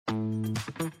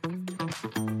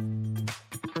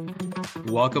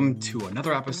Welcome to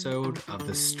another episode of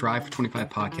the Strive for 25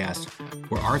 podcast,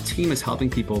 where our team is helping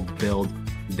people build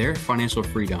their financial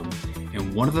freedom.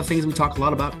 And one of the things we talk a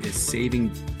lot about is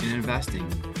saving and investing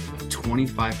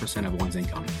 25% of one's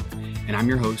income. And I'm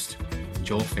your host,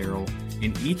 Joel Farrell.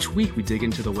 And each week we dig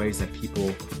into the ways that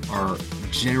people are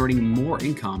generating more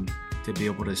income to be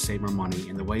able to save more money,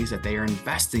 and the ways that they are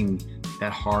investing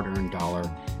that hard-earned dollar.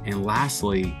 And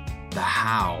lastly, the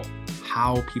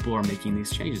how people are making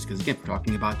these changes. Because again, we're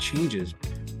talking about changes.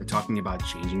 We're talking about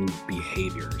changing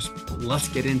behaviors. Let's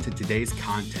get into today's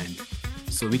content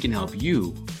so we can help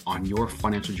you on your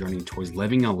financial journey towards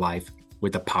living a life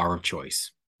with the power of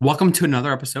choice. Welcome to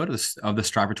another episode of the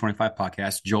Strive for 25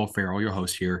 podcast. Joel Farrell, your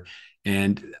host here.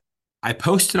 And I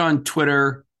posted on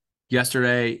Twitter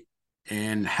yesterday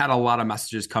and had a lot of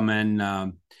messages come in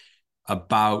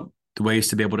about the ways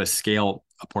to be able to scale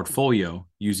a portfolio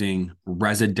using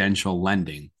residential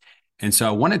lending. And so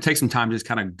I want to take some time to just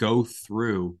kind of go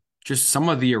through just some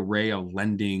of the array of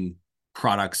lending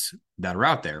products that are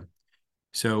out there.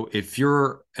 So if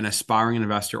you're an aspiring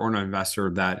investor or an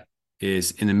investor that is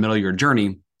in the middle of your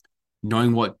journey,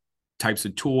 knowing what types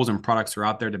of tools and products are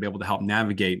out there to be able to help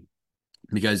navigate,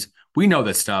 because we know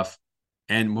this stuff.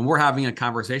 And when we're having a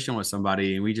conversation with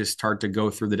somebody and we just start to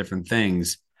go through the different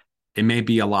things, it may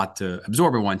be a lot to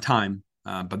absorb at one time.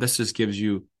 But this just gives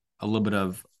you a little bit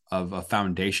of a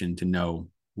foundation to know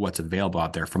what's available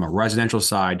out there from a residential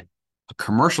side, a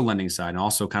commercial lending side, and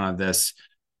also kind of this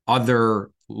other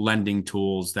lending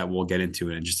tools that we'll get into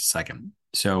in just a second.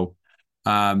 So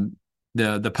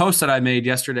the post that I made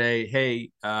yesterday,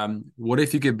 hey, what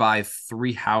if you could buy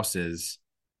 3 houses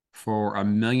for $1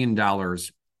 million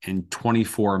in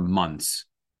 24 months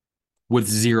with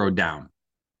 0 down?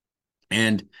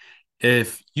 And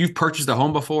if you've purchased a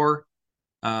home before,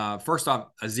 first off,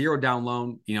 a 0 down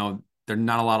loan, there are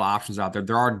not a lot of options out there.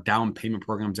 There are down payment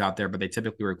programs out there, but they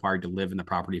typically require you to live in the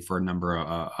property for a number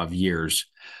of years.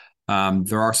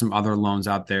 There are some other loans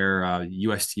out there.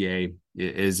 USDA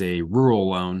is a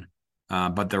rural loan,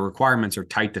 but the requirements are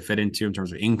tight to fit into in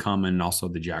terms of income and also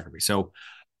the geography. So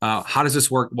how does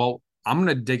this work? Well, I'm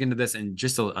going to dig into this in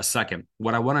just a second.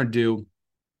 What I want to do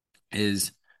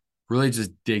is really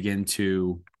just dig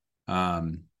into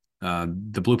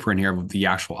the blueprint here of the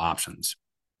actual options.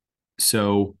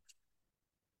 So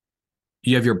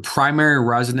you have your primary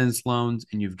residence loans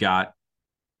and you've got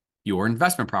your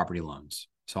investment property loans.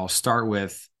 So I'll start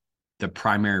with the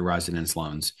primary residence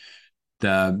loans.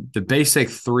 The basic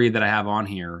 3 that I have on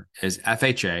here is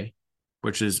FHA,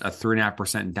 which is a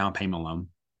 3.5% down payment loan,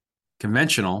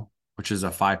 conventional, which is a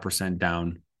 5%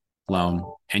 down loan,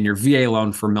 and your VA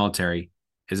loan for military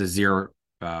is a zero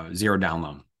down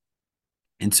loan.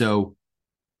 And so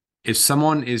if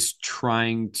someone is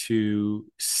trying to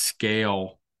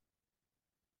scale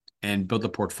and build a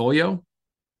portfolio,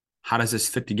 how does this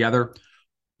fit together?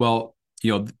 Well,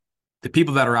 the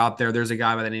people that are out there, there's a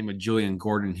guy by the name of Julian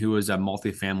Gordon, who is a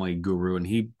multifamily guru, and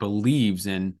he believes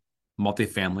in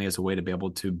multifamily as a way to be able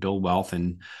to build wealth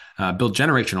and build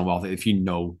generational wealth if you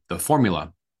know the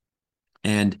formula.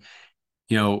 And,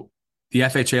 the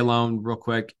FHA loan, real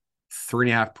quick,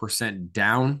 3.5%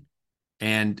 down.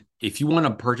 And if you want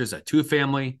to purchase a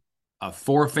 2-family, a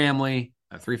 4-family,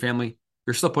 a 3-family,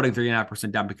 you're still putting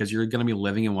 3.5% down because you're going to be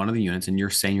living in one of the units and you're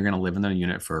saying you're going to live in the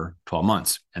unit for 12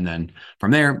 months. And then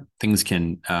from there, things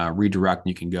can redirect and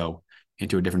you can go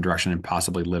into a different direction and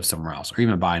possibly live somewhere else or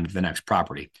even buy into the next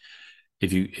property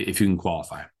if you can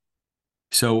qualify.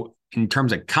 So in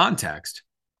terms of context,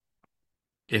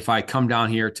 if I come down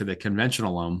here to the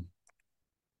conventional loan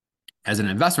as an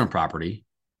investment property,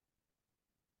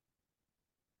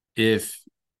 if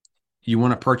you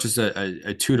want to purchase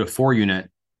a 2 to 4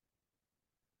 unit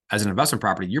as an investment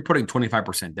property, you're putting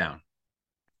 25% down.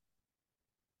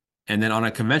 And then on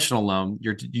a conventional loan,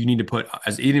 you need to put,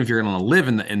 even if you're going to live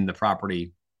in the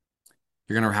property,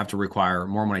 you're going to have to require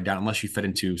more money down unless you fit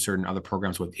into certain other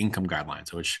programs with income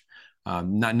guidelines, which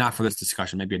not for this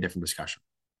discussion, maybe a different discussion.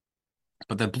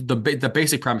 But the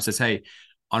basic premise is, hey,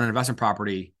 on an investment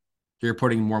property, you're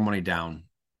putting more money down.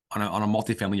 On a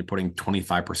multifamily, you're putting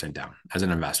 25% down as an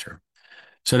investor.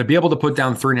 So to be able to put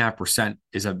down 3.5%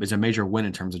 is a major win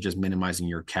in terms of just minimizing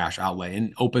your cash outlay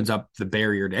and opens up the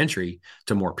barrier to entry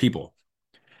to more people.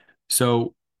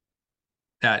 So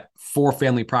that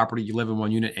 4-family property, you live in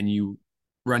one unit and you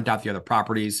rent out the other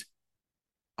properties.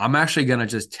 I'm actually going to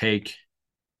just take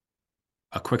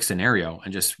a quick scenario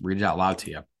and just read it out loud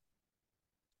to you.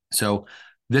 So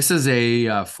this is a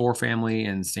 4-family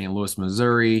in St. Louis,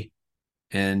 Missouri,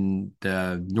 in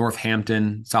the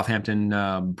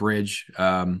Southampton bridge,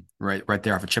 right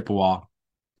there off of Chippewa.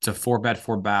 It's a 4-bed,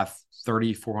 4-bath,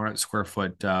 3,400 square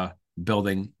foot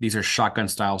building. These are shotgun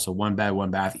style, so 1 bed,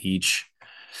 1 bath each.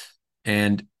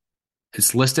 And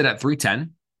it's listed at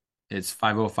 310. It's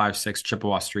 5056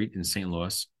 Chippewa Street in St.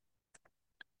 Louis.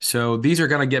 So these are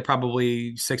going to get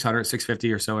probably 600,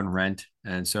 650 or so in rent.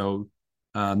 And so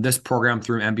this program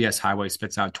through MBS Highway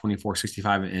spits out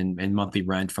 2465 in monthly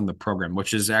rent from the program,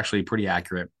 which is actually pretty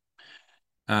accurate.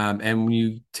 And when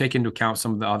you take into account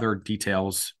some of the other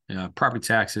details, property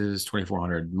taxes,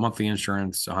 2,400, monthly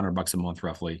insurance, $100 a month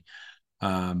roughly,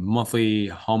 monthly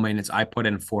home maintenance, I put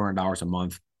in $400 a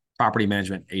month, property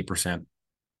management 8%.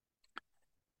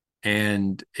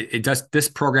 And it does, this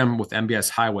program with MBS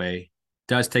Highway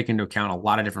does take into account a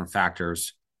lot of different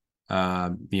factors.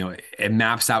 It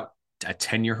maps out a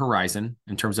 10-year horizon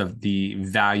in terms of the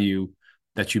value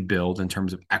that you build in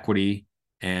terms of equity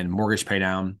and mortgage pay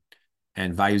down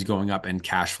and values going up and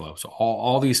cash flow. So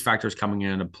all these factors coming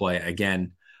into play.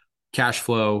 Again, cash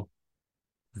flow,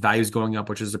 values going up,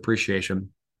 which is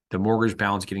appreciation, the mortgage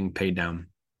balance getting paid down.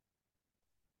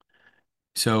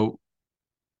 So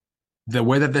the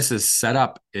way that this is set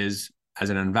up is as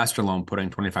an investor loan, putting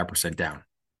 25% down.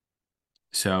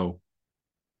 So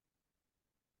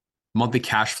monthly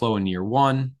cash flow in year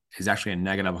one is actually a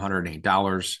negative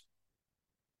 $108.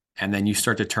 And then you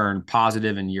start to turn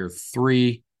positive in year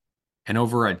 3. And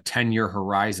over a 10-year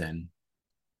horizon,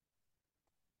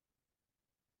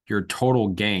 your total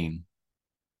gain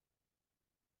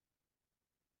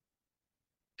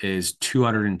is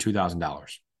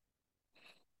 $202,000.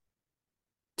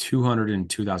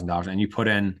 $202,000. And you put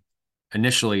in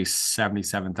initially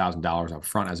 $77,000 up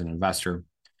front as an investor.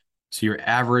 So your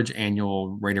average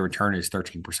annual rate of return is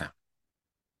 13%.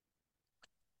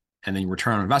 And then your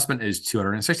return on investment is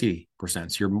 260%.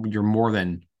 So you're more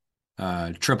than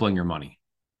tripling your money.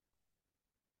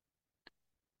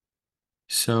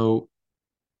 So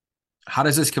how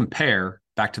does this compare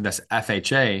back to this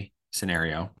FHA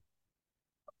scenario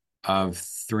of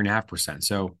 3.5%?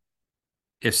 So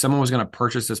if someone was going to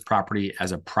purchase this property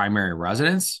as a primary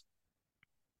residence,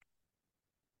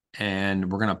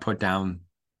 and we're going to put down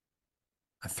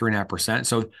a 3.5%.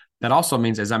 So that also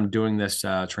means as I'm doing this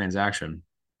transaction,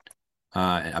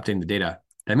 updating the data,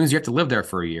 that means you have to live there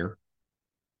for a year.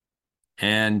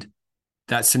 And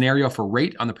that scenario for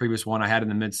rate on the previous one, I had in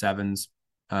the mid 7s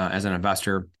as an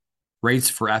investor. Rates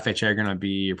for FHA are going to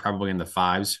be probably in the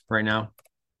 5s right now,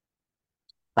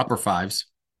 upper 5s.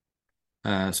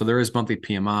 So there is monthly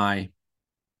PMI.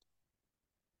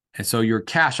 And so your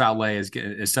cash outlay is,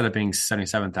 instead of being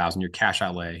 $77,000, your cash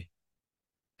outlay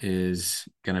is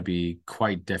going to be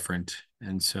quite different.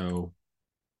 And so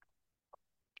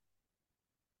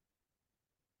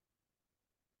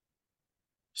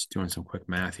just doing some quick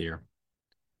math here.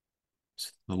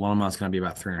 So the loan amount is going to be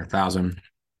about $300,000.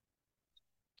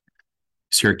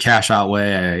 So your cash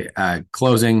outlay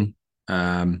closing,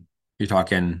 you're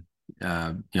talking,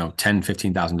 $10,000,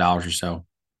 $15,000 or so.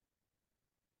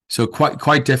 So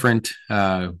quite different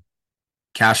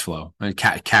cash flow and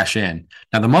cash in.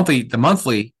 Now the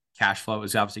monthly cash flow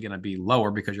is obviously going to be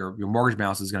lower because your mortgage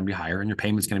balance is going to be higher and your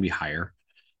payment's going to be higher.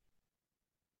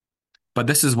 But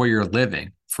this is where you're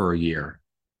living for a year.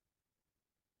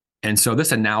 And so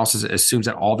this analysis assumes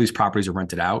that all these properties are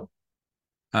rented out.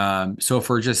 So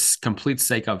for just complete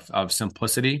sake of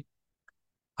simplicity,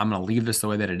 I'm going to leave this the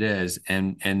way that it is.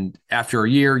 And after a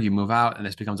year, you move out and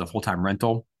this becomes a full-time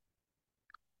rental.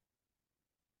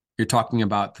 You're talking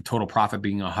about the total profit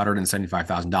being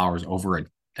 $175,000 over a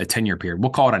 10-year period. We'll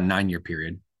call it a 9-year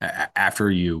period after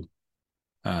you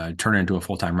turn it into a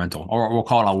full-time rental, or we'll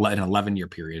call it an 11-year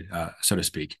period, so to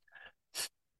speak.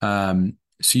 So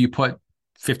you put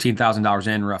 $15,000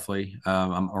 in roughly.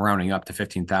 I'm rounding up to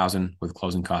 $15,000 with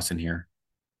closing costs in here,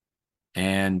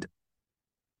 and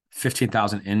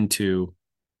 $15,000 into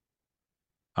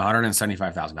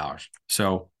 $175,000.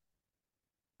 So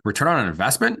return on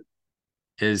investment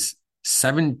is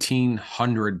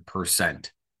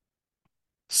 1,700%.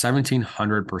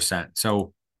 1,700%.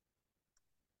 So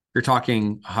you're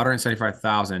talking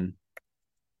 175,000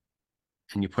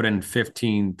 and you put in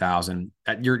 15,000,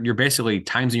 you're basically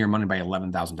timesing your money by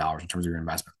 $11,000 in terms of your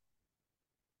investment.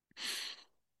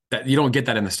 That you don't get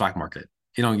that in the stock market.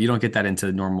 You don't get that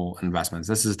into normal investments.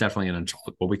 This is definitely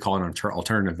what we call an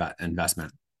alternative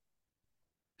investment.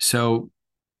 So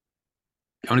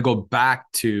I want to go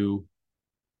back to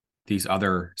these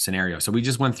other scenarios. So we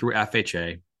just went through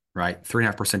FHA, right?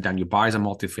 3.5% down. You buy as a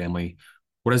multifamily.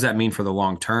 What does that mean for the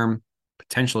long term?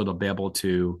 Potentially, it'll be able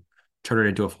to turn it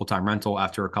into a full-time rental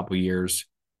after a couple of years,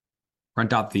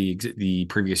 rent out the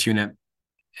previous unit,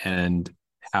 and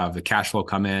have the cash flow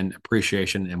come in,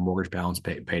 appreciation, and mortgage balance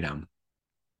pay down.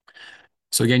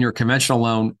 So again, your conventional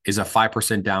loan is a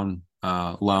 5% down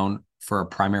loan for a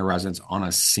primary residence on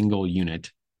a single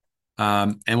unit.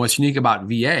 And what's unique about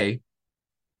VA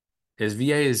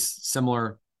is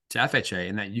similar to FHA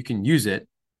in that you can use it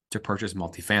to purchase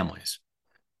multifamilies.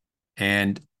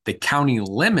 And the county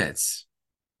limits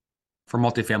for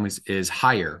multifamilies is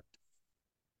higher.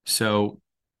 So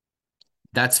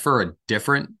that's for a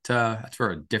different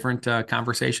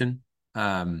conversation.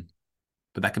 But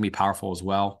that can be powerful as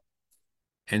well.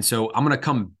 And so I'm going to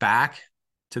come back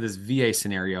to this VA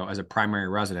scenario as a primary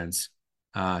residence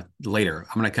later.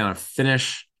 I'm going to kind of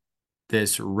finish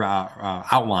this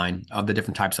outline of the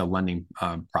different types of lending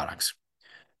products.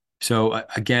 So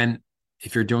again,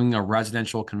 if you're doing a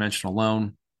residential conventional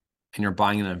loan and you're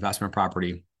buying an investment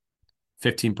property,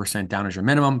 15% down is your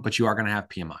minimum, but you are going to have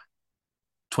PMI.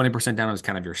 20% down is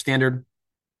kind of your standard.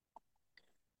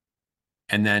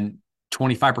 And then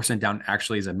 25% down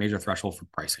actually is a major threshold for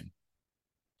pricing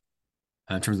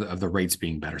in terms of the rates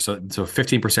being better. So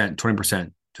 15%,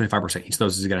 20%, 25%, each of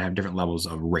those is going to have different levels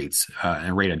of rates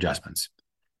and rate adjustments.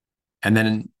 And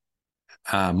then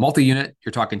multi-unit,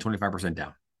 you're talking 25%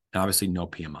 down. And obviously no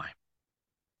PMI.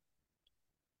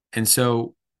 And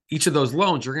so each of those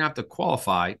loans, you're going to have to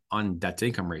qualify on debt to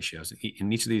income ratios.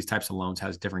 And each of these types of loans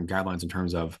has different guidelines in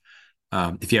terms of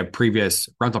if you have previous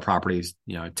rental properties,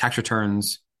 tax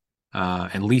returns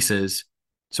and leases.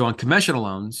 So on conventional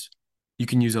loans, you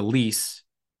can use a lease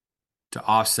to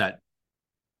offset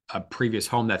a previous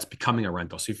home that's becoming a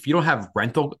rental. So if you don't have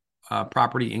rental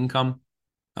property income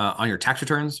on your tax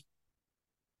returns,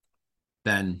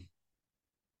 then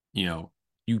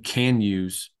you can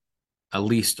use a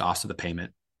lease to offset the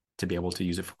payment to be able to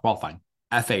use it for qualifying.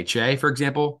 FHA, for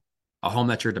example, a home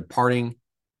that you're departing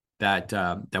that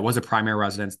was a primary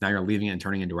residence, now you're leaving it and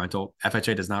turning into rental.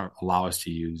 FHA does not allow us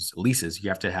to use leases.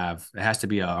 It has to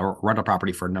be a rental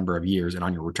property for a number of years and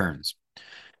on your returns.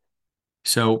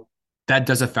 So that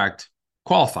does affect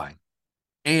qualifying.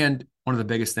 And one of the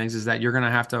biggest things is that you're going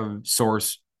to have to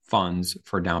source funds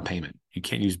for down payment. You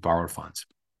can't use borrowed funds.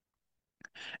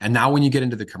 And now when you get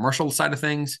into the commercial side of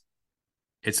things,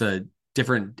 it's a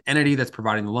different entity that's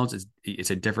providing the loans. It's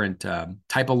a different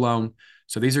type of loan.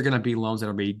 So these are going to be loans that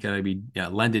are going to be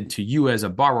lended to you as a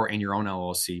borrower in your own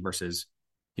LLC versus,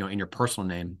 in your personal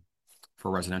name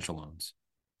for residential loans.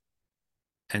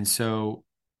 And so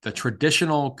the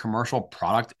traditional commercial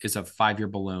product is a 5-year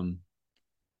balloon,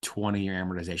 20-year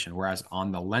amortization. Whereas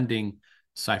on the lending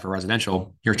side for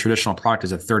residential, your traditional product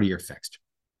is a 30-year fixed.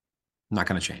 Not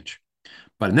going to change.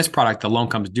 But in this product, the loan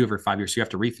comes due every 5 years. So you have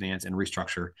to refinance and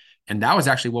restructure. And that was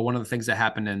actually one of the things that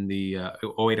happened in the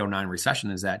 08-09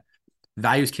 recession is that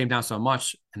values came down so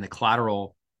much and the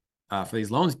collateral for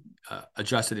these loans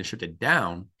adjusted and shifted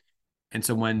down. And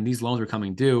so when these loans were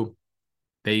coming due,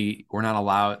 they were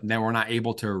not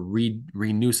able to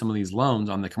renew some of these loans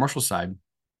on the commercial side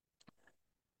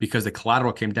because the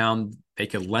collateral came down. They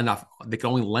could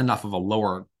only lend off of a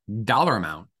lower dollar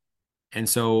amount. And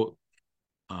so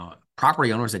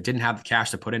property owners that didn't have the cash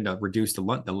to put in to reduce the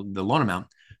loan amount,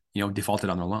 defaulted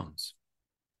on their loans.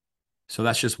 So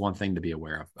that's just one thing to be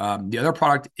aware of. The other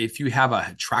product, if you have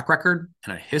a track record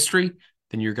and a history,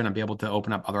 then you're going to be able to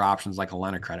open up other options like a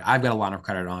line of credit. I've got a line of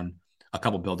credit on a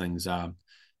couple buildings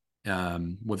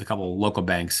with a couple local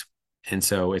banks. And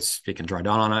so you can draw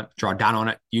down on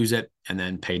it, use it, and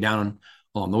then pay down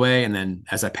along the way. And then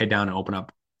as I pay down and open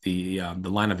up the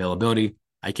line availability,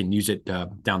 I can use it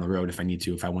down the road if I need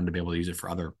to, if I wanted to be able to use it for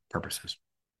other purposes.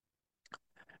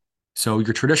 So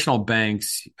your traditional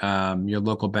banks, your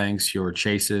local banks, your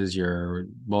Chases, your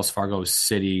Wells Fargo,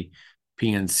 Citi,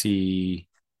 PNC,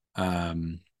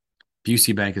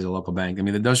 Busey Bank is a local bank. I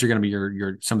mean, those are going to be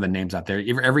your some of the names out there.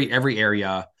 Every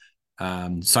area,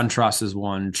 SunTrust is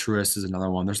one, Truist is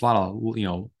another one. There's a lot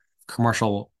of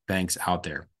commercial banks out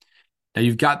there. Now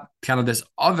you've got kind of this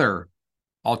other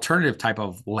alternative type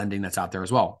of lending that's out there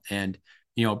as well. And,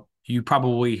 you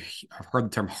probably have heard the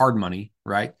term hard money,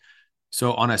 right?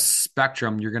 So on a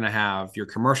spectrum, you're going to have your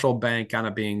commercial bank kind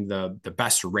of being the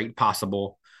best rate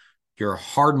possible. Your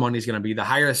hard money is going to be the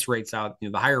highest rates out,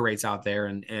 the higher rates out there.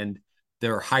 And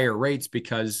there are higher rates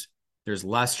because there's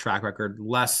less track record,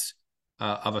 less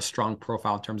of a strong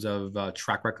profile in terms of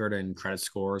track record and credit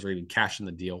scores or even cash in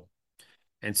the deal.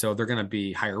 And so they're going to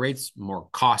be higher rates, more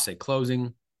costs at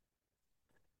closing.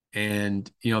 And,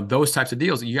 those types of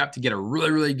deals, you have to get a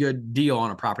really, really good deal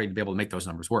on a property to be able to make those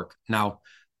numbers work. Now,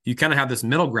 you kind of have this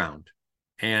middle ground,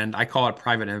 and I call it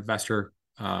private investor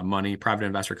money, private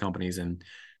investor companies, and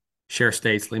Share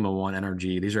States, Lima One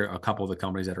Energy. These are a couple of the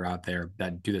companies that are out there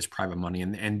that do this private money,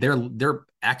 and they're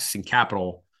accessing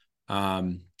capital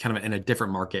kind of in a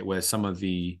different market with some of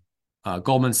the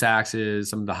Goldman Sachs, is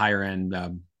some of the higher end,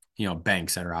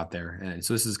 banks that are out there. And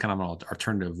so this is kind of an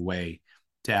alternative way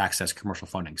to access commercial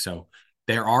funding. So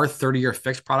there are 30-year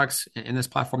fixed products in this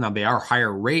platform. Now, they are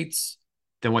higher rates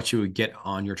than what you would get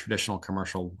on your traditional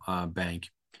commercial bank.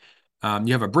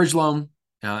 You have a bridge loan,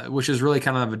 which is really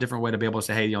kind of a different way to be able to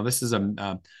say, hey, this is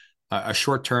a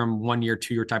short-term 1 year,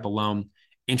 2 year type of loan,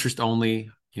 interest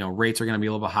only. Rates are going to be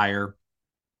a little bit higher,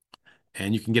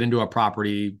 and you can get into a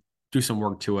property, do some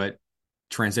work to it,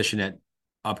 transition it,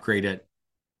 upgrade it,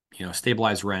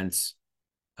 stabilize rents,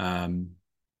 and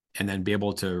then be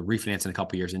able to refinance in a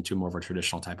couple of years into more of a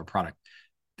traditional type of product.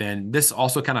 Then this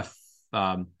also kind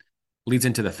of leads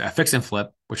into the fix and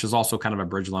flip, which is also kind of a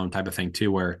bridge loan type of thing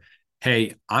too, where,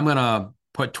 hey, I'm going to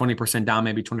put 20% down,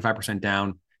 maybe 25%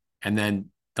 down, and then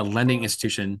the lending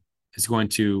institution is going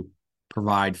to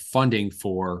provide funding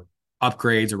for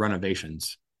upgrades or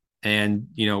renovations. And,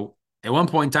 at one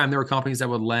point in time, there were companies that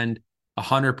would lend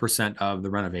 100% of the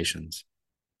renovations.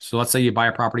 So let's say you buy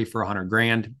a property for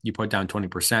 $100,000, you put down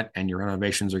 20%, and your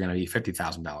renovations are going to be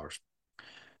 $50,000.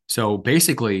 So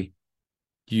basically,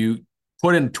 you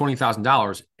put in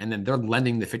 $20,000, and then they're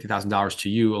lending the $50,000 to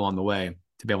you along the way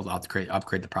to be able to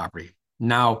upgrade the property.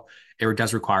 Now, it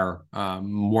does require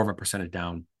more of a percentage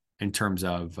down in terms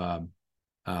of the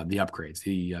upgrades,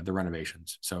 the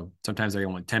renovations. So sometimes they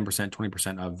want 10%,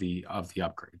 20% of the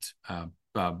upgrades.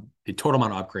 The total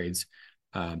amount of upgrades,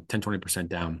 10, 20%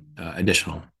 down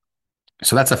additional.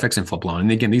 So that's a fix and flip loan.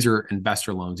 And again, these are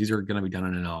investor loans. These are going to be done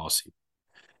in an LLC.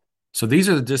 So these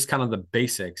are just kind of the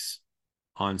basics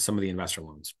on some of the investor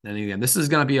loans. And again, this is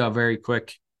going to be a very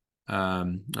quick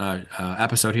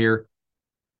episode here.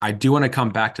 I do want to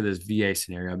come back to this VA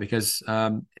scenario because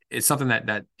it's something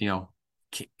that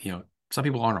some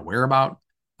people aren't aware about.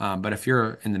 But if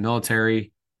you're in the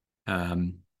military,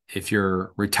 if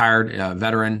you're retired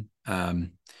veteran, the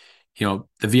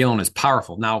VA loan is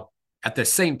powerful. Now, at the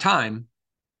same time,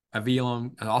 a VA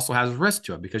loan also has risk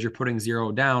to it because you're putting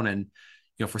zero down. And,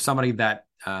 for somebody that,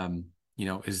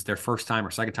 is their first time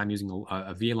or second time using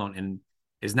a VA loan and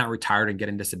is not retired and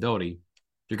getting disability,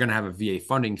 you're going to have a VA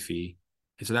funding fee.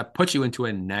 And so that puts you into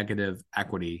a negative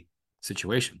equity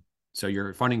situation. So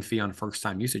your funding fee on first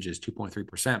time usage is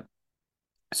 2.3%.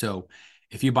 So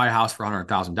if you buy a house for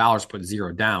 $100,000, put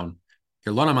zero down,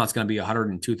 your loan amount is going to be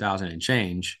 $102,000 and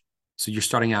change. So you're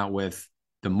starting out with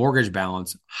the mortgage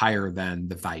balance higher than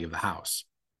the value of the house.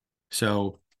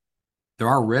 So there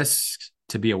are risks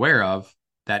to be aware of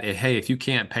that. If you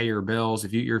can't pay your bills,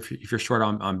 if you're short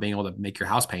on being able to make your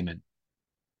house payment,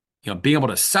 being able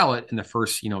to sell it in the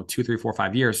first 2, 3, 4,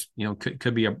 5 years,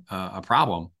 could be a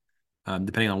problem,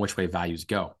 depending on which way values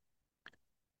go.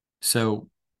 So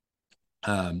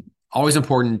always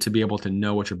important to be able to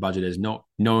know what your budget is,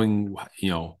 knowing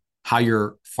how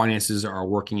your finances are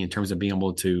working in terms of being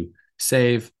able to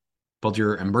save, build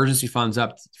your emergency funds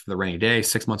up for the rainy day.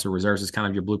 6 months of reserves is kind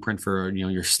of your blueprint for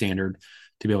your standard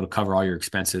to be able to cover all your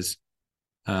expenses.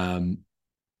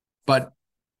 But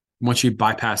once you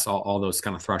bypass all those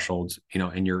kind of thresholds,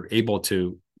 and you're able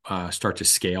to start to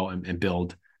scale and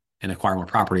build and acquire more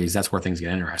properties, that's where things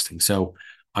get interesting. So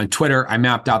on Twitter, I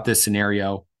mapped out this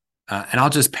scenario, and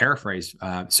I'll just paraphrase.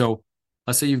 So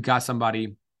let's say you've got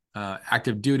somebody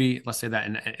active duty. Let's say that,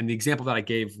 and the example that I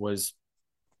gave was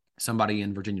somebody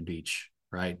in Virginia Beach,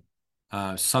 right?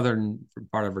 Southern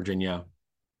part of Virginia,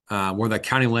 where the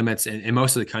county limits in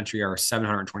most of the country are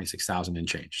 726,000 and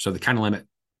change. So the county limit,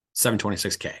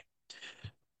 726K.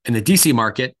 In the DC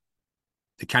market,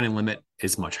 the county limit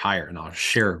is much higher, and I'll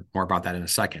share more about that in a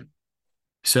second.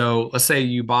 So let's say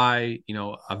you buy,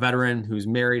 a veteran who's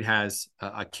married, has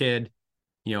a kid,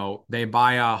 they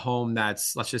buy a home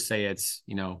that's, let's just say it's,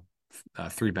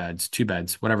 3 beds, 2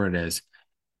 beds, whatever it is,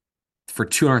 for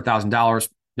 $200,000,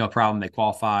 no problem. They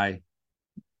qualify,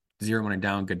 zero money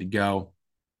down, good to go.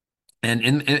 And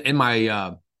in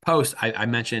my post, I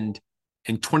mentioned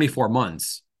in 24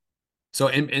 months. So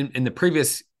in the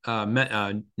previous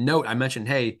note, I mentioned,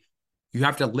 hey, you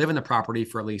have to live in the property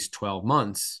for at least 12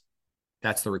 months.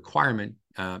 That's the requirement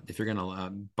if you're going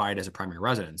to buy it as a primary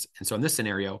residence. And so in this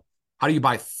scenario, how do you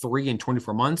buy 3 in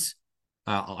 24 months?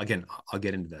 I'll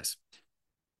get into this.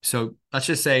 So let's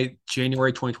just say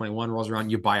January 2021 rolls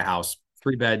around, you buy a house,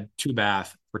 3 bed, 2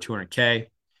 bath for $200K.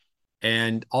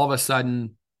 And all of a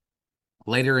sudden,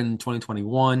 later in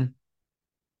 2021,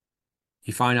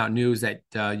 you find out news that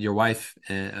your wife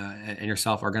and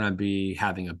yourself are going to be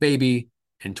having a baby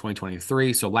in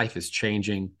 2023. So life is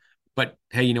changing. But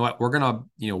hey, you know what? We're going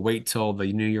to wait till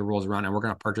the new year rolls around and we're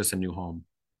going to purchase a new home.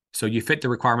 So you fit the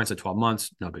requirements of 12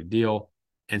 months, no big deal.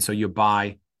 And so you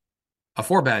buy a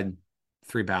 4 bed,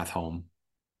 3 bath home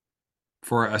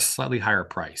for a slightly higher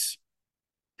price.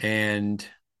 And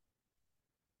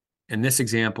in this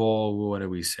example, what did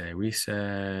we say? We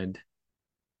said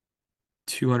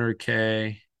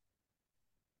 200K,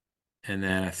 and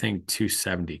then I think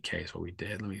 270K is what we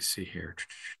did. Let me see here.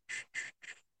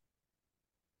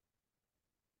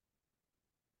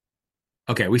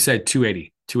 Okay, we said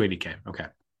 280K. Okay.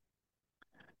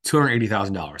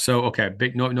 $280,000. So okay,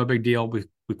 no big deal.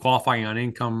 We qualify on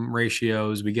income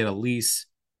ratios. We get a lease.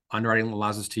 Underwriting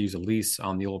allows us to use a lease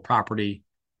on the old property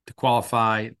to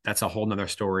qualify. That's a whole nother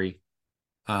story.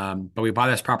 But we buy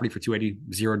this property for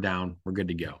 280, zero down. We're good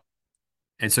to go.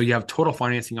 And so you have total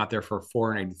financing out there for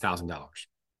 $480,000.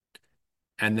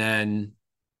 And then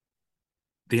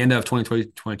the end of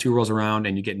 2022 rolls around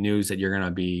and you get news that you're going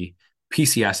to be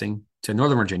PCSing to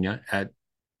Northern Virginia at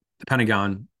the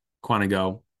Pentagon,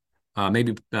 Quantico,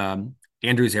 maybe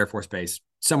Andrews Air Force Base,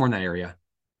 somewhere in that area.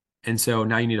 And so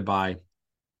now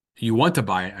you want to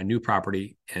buy a new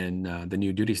property in the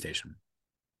new duty station.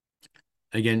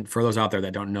 Again, for those out there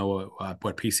that don't know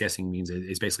what PCSing means,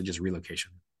 it's basically just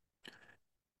relocation.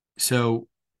 So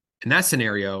in that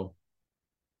scenario,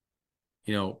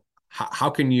 how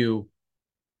can you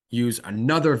use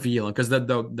another VA loan? Because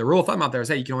the rule of thumb out there is,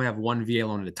 hey, you can only have one VA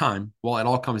loan at a time. Well, it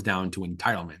all comes down to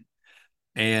entitlement.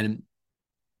 And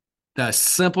the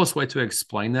simplest way to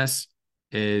explain this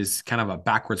is kind of a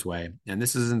backwards way. And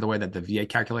this isn't the way that the VA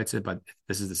calculates it, but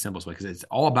this is the simplest way because it's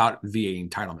all about VA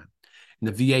entitlement. And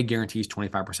the VA guarantees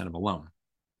 25% of a loan.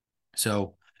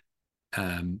 So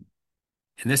in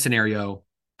this scenario,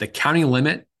 the county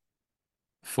limit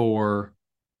for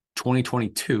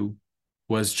 2022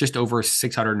 was just over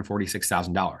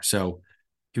 $646,000. So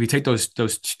if you take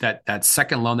that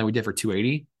second loan that we did for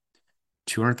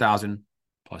 200,000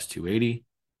 plus 280,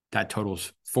 that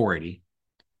totals 480.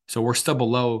 So we're still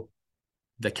below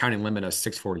the county limit of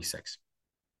 646.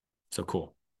 So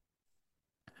cool.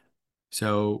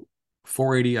 So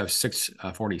 480 of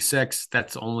 646,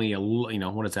 that's only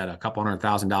what is that? A couple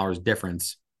 $100,000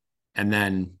 difference. And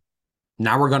then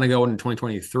now we're going to go into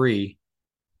 2023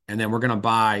 and then we're going to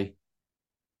buy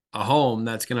a home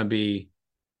that's going to be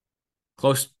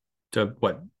close to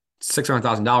what,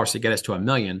 $600,000 to get us to $1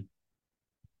 million.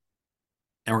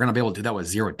 And we're going to be able to do that with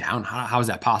zero down. How is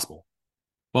that possible?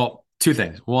 Well, two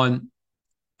things. One,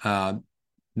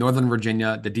 Northern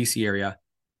Virginia, the DC area,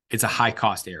 it's a high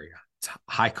cost area. It's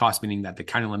high cost, meaning that the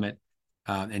county limit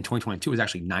in 2022 is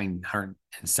actually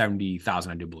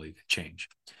 970,000, I do believe, change.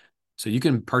 So you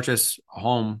can purchase a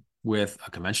home with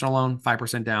a conventional loan,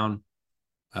 5% down,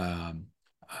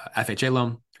 FHA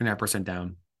loan, 3.5%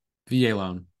 down, VA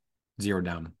loan, zero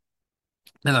down.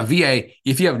 Now the VA,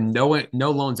 if you have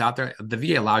no loans out there, the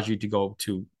VA allows you to go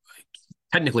to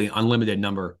technically unlimited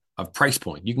number of price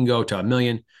point. You can go to $1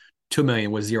 million, $2 million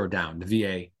with zero down. The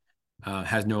VA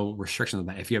has no restrictions on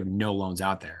that if you have no loans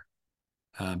out there.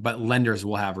 But lenders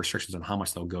will have restrictions on how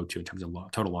much they'll go to in terms of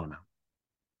total loan amount.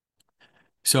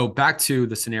 So back to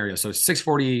the scenario. So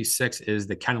 646 is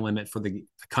the county limit for the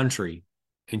country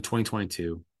in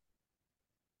 2022.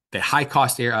 The high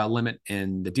cost limit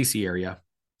in the DC area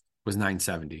was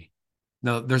 970.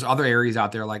 Now, there's other areas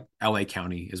out there like LA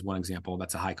County is one example.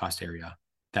 That's a high cost area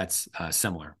that's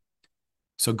similar.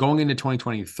 So going into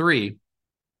 2023,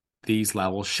 these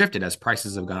levels shifted as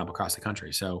prices have gone up across the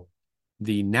country. So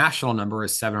the national number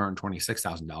is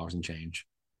 $726,000 and change.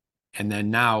 And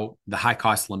then now the high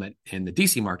cost limit in the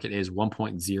DC market is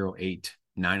 1.089,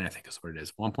 I think is what it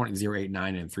is,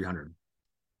 1.089 and 300.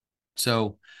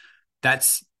 So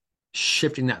that's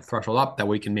shifting that threshold up that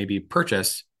we can maybe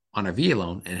purchase on a VA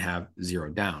loan and have zero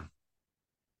down.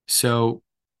 So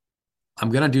I'm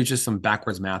going to do just some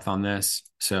backwards math on this.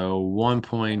 So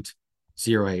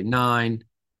 1.089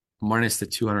 minus the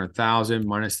 200,000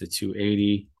 minus the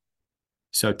 280.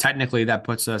 So technically that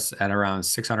puts us at around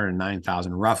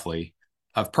 609,000 roughly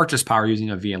of purchase power using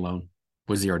a VA loan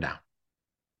with zero down.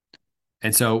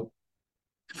 And so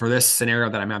for this scenario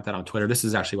that I mapped out on Twitter, this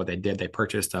is actually what they did. They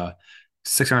purchased a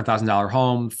 $600,000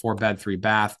 home, 4-bed,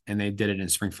 3-bath, and they did it in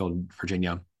Springfield,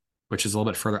 Virginia, which is a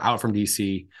little bit further out from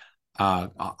DC,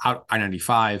 out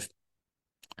I-95.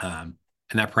 And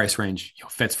that price range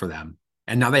fits for them.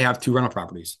 And now they have 2 rental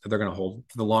properties that they're going to hold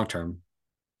for the long term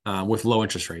with low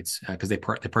interest rates because they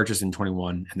purchased in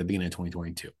 21 and the beginning of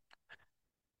 2022.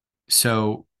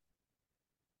 So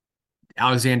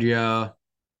Alexandria,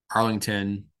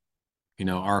 Arlington,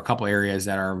 are a couple areas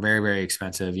that are very, very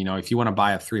expensive. If you want to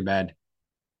buy a 3-bed,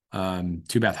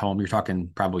 2-bath home, you're talking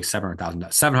probably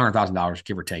 $700,000,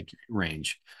 give or take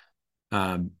range.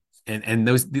 And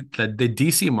those the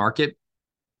DC market,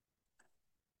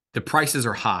 the prices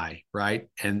are high, right?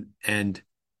 And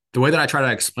the way that I try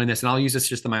to explain this, and I'll use this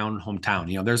just in my own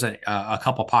hometown, there's a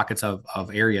couple pockets of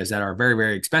areas that are very,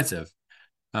 very expensive.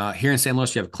 Here in St.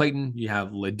 Louis, you have Clayton, you have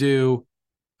Ladue,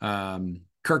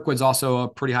 Kirkwood's also a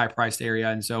pretty high priced area.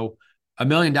 And so $1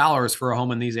 million for a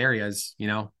home in these areas,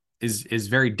 is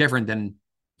very different than,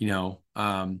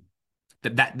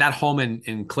 that home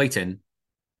in Clayton,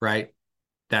 right?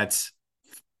 That's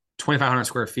 2,500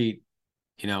 square feet,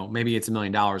 maybe it's $1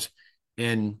 million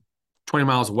in 20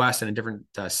 miles west in a different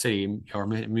city or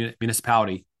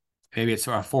municipality. Maybe it's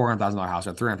a $400,000 house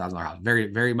or $300,000 house. Very,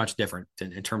 very much different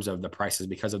in terms of the prices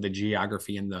because of the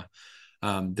geography and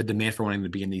the demand for wanting to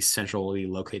be in these centrally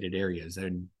located areas.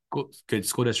 And good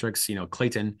school districts,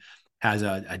 Clayton has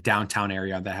a downtown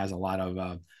area that has a lot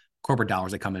of corporate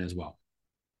dollars that come in as well.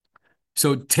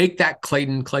 So take that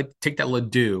Clayton, take that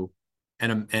Ladue,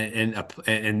 and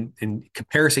in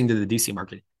comparison to the DC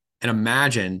market, and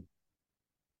imagine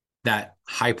that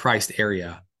high-priced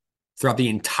area throughout the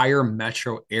entire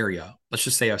metro area. Let's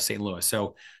just say of St. Louis.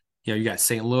 So, you got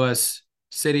St. Louis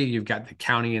City, you've got the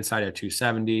county inside of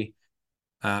 270,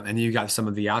 and then you got some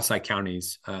of the outside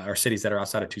counties or cities that are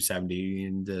outside of 270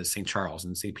 in St. Charles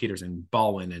and St. Peters and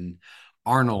Baldwin and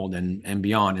Arnold and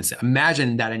beyond. And so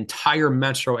imagine that entire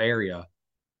metro area,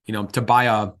 to buy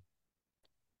a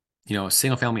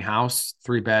single family house,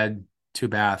 3-bed,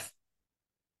 2-bath,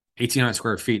 1,800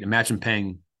 square feet. Imagine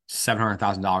paying $700,000,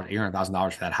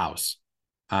 $800,000 for that house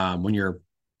when you're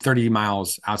 30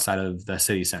 miles outside of the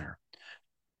city center.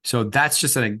 So that's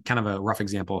just a kind of a rough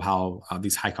example of how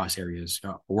these high cost areas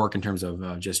work in terms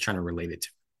of just trying to relate it to.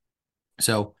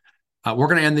 So we're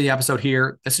going to end the episode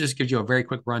here. This just gives you a very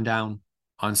quick rundown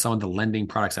on some of the lending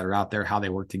products that are out there, how they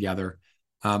work together.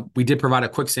 We did provide a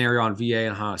quick scenario on VA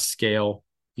and how to scale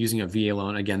using a VA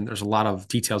loan. Again, there's a lot of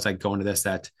details that go into this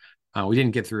that we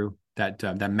didn't get through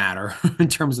that matter in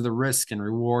terms of the risk and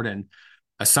reward and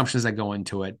assumptions that go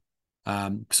into it.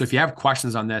 So if you have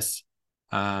questions on this,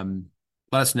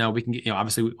 let us know. We can get,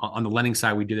 obviously on the lending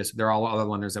side, we do this. There are all other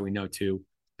lenders that we know too,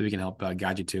 that we can help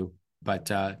guide you to.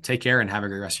 But take care and have a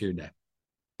great rest of your day.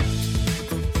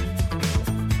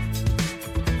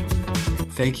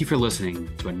 Thank you for listening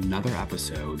to another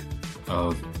episode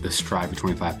of the Strive for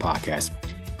 25 podcast.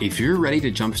 If you're ready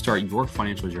to jumpstart your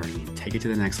financial journey and take it to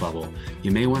the next level, you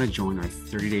may want to join our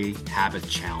 30-day habit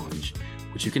challenge,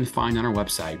 which you can find on our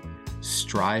website,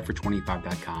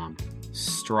 strivefor25.com.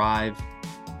 Strive,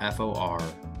 FOR,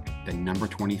 the number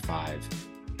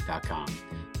 25.com.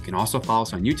 You can also follow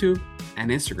us on YouTube and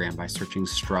Instagram by searching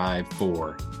Strive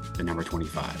for the number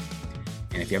 25.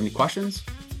 And if you have any questions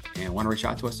and want to reach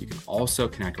out to us, you can also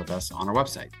connect with us on our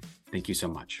website. Thank you so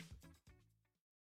much.